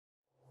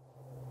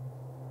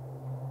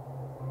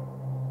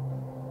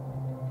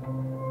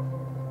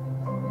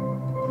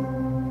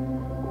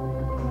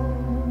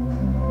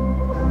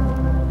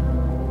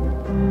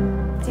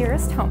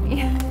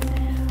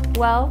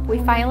Well, we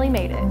finally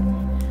made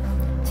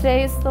it.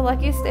 Today is the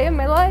luckiest day of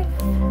my life.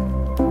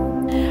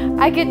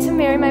 I get to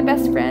marry my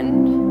best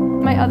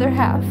friend, my other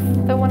half,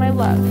 the one I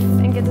love,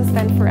 and get to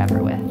spend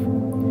forever with.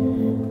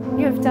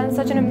 You have done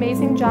such an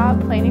amazing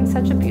job planning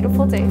such a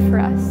beautiful day for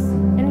us,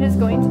 and it is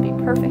going to be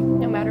perfect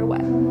no matter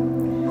what.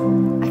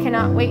 I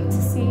cannot wait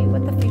to see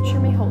what the future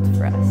may hold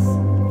for us.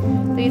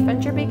 The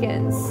adventure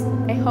begins.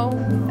 A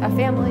home, a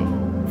family,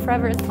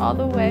 forever is on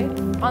the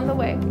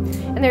way,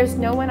 and there's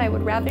no one I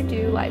would rather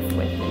do life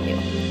with than you.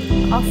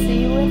 I'll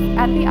see you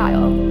at the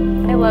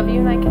aisle. I love you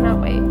and I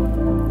cannot wait.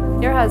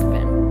 Your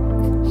husband,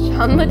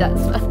 Shaun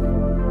Ledesma.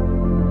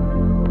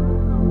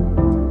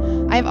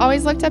 I've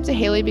always looked up to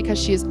Haley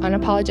because she is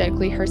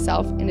unapologetically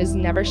herself and is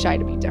never shy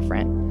to be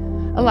different.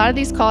 A lot of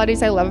these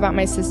qualities I love about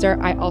my sister,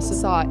 I also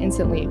saw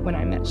instantly when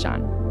I met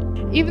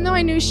Shaun. Even though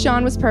I knew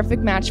Shaun was a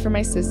perfect match for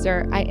my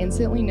sister, I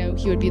instantly knew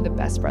he would be the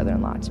best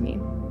brother-in-law to me.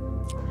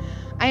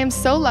 I am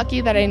so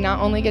lucky that I not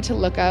only get to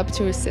look up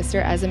to a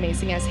sister as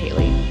amazing as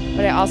Haley,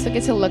 but I also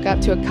get to look up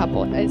to a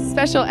couple as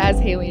special as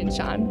Haley and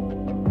Shaun.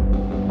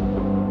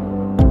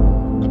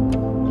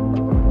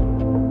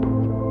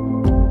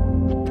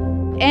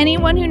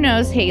 Anyone who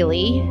knows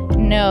Haley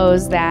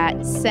knows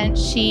that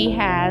since she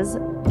has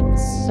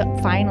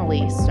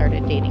finally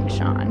started dating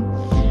Shaun,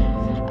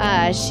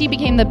 she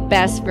became the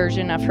best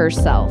version of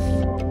herself.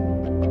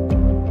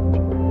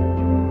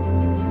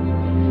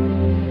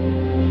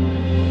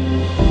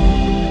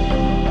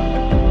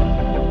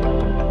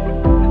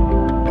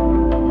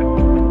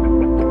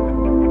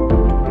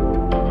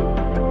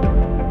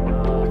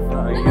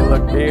 You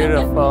look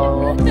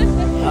beautiful.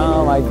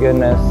 Oh my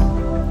goodness.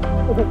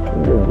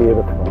 You're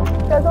beautiful.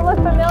 Does it look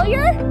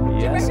familiar?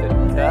 Yes, it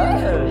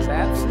does.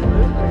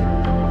 Absolutely.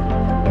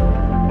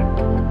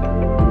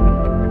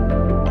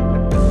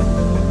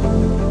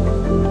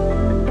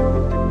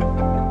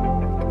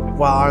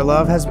 While our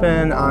love has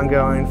been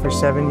ongoing for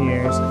 7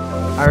 years,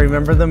 I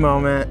remember the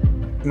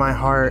moment my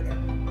heart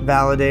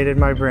validated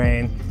my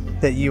brain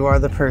that you are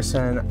the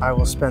person I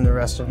will spend the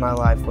rest of my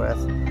life with.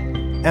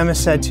 Emma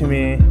said to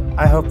me,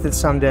 I hope that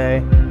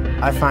someday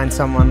I find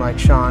someone like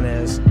Shaun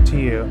is to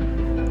you.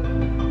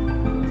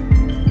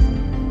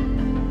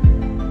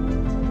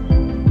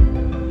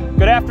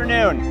 Good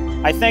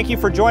afternoon. I thank you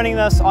for joining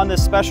us on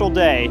this special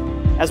day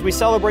as we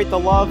celebrate the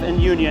love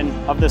and union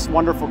of this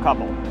wonderful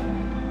couple.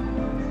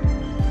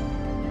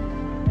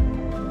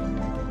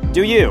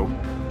 Do you,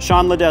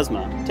 Shaun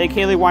Ledesma, take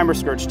Haley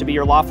Weimerskirch to be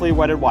your lawfully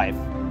wedded wife,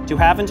 to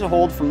have and to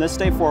hold from this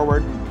day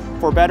forward,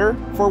 for better,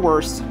 for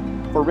worse,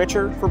 for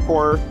richer, for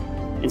poorer,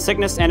 in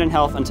sickness and in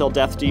health until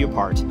death do you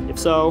part? If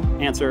so,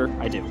 answer,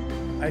 I do.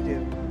 I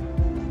do.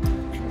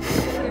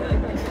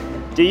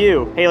 Do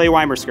you, Haley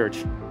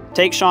Weimerskirch,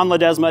 take Shaun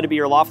Ledesma to be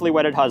your lawfully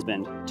wedded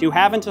husband, to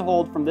have and to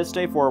hold from this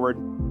day forward,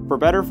 for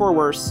better, for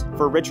worse,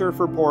 for richer,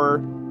 for poorer,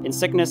 in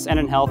sickness and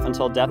in health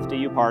until death do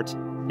you part?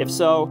 If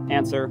so,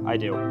 answer, I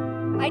do.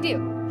 I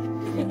do.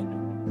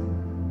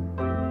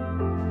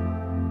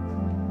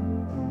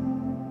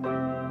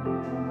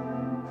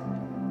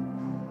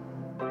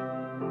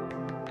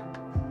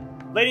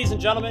 Ladies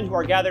and gentlemen who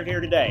are gathered here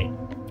today,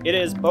 it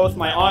is both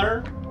my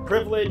honor,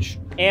 privilege,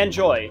 and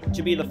joy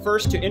to be the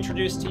first to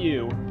introduce to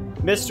you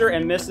Mr.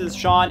 and Mrs.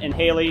 Shaun and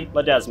Haley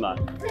Ledesma.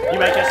 You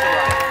may kiss the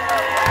bride.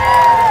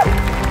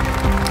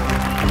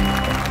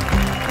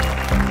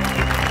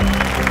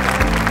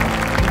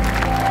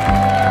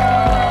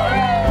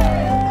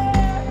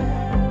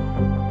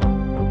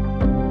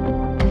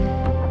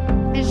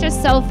 It's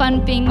just so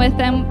fun being with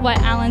them. What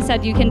Alan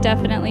said, you can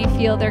definitely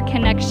feel their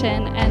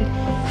connection and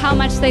how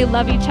much they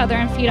love each other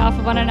and feed off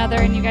of one another,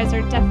 and you guys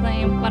are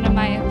definitely one of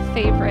my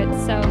favorites.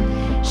 So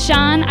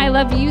Shaun, I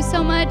love you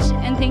so much,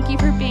 and thank you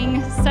for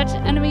being such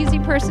an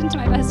amazing person to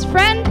my best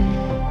friend.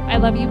 I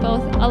love you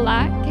both a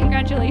lot.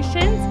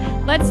 Congratulations.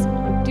 Let's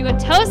do a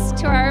toast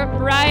to our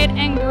bride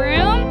and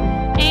groom.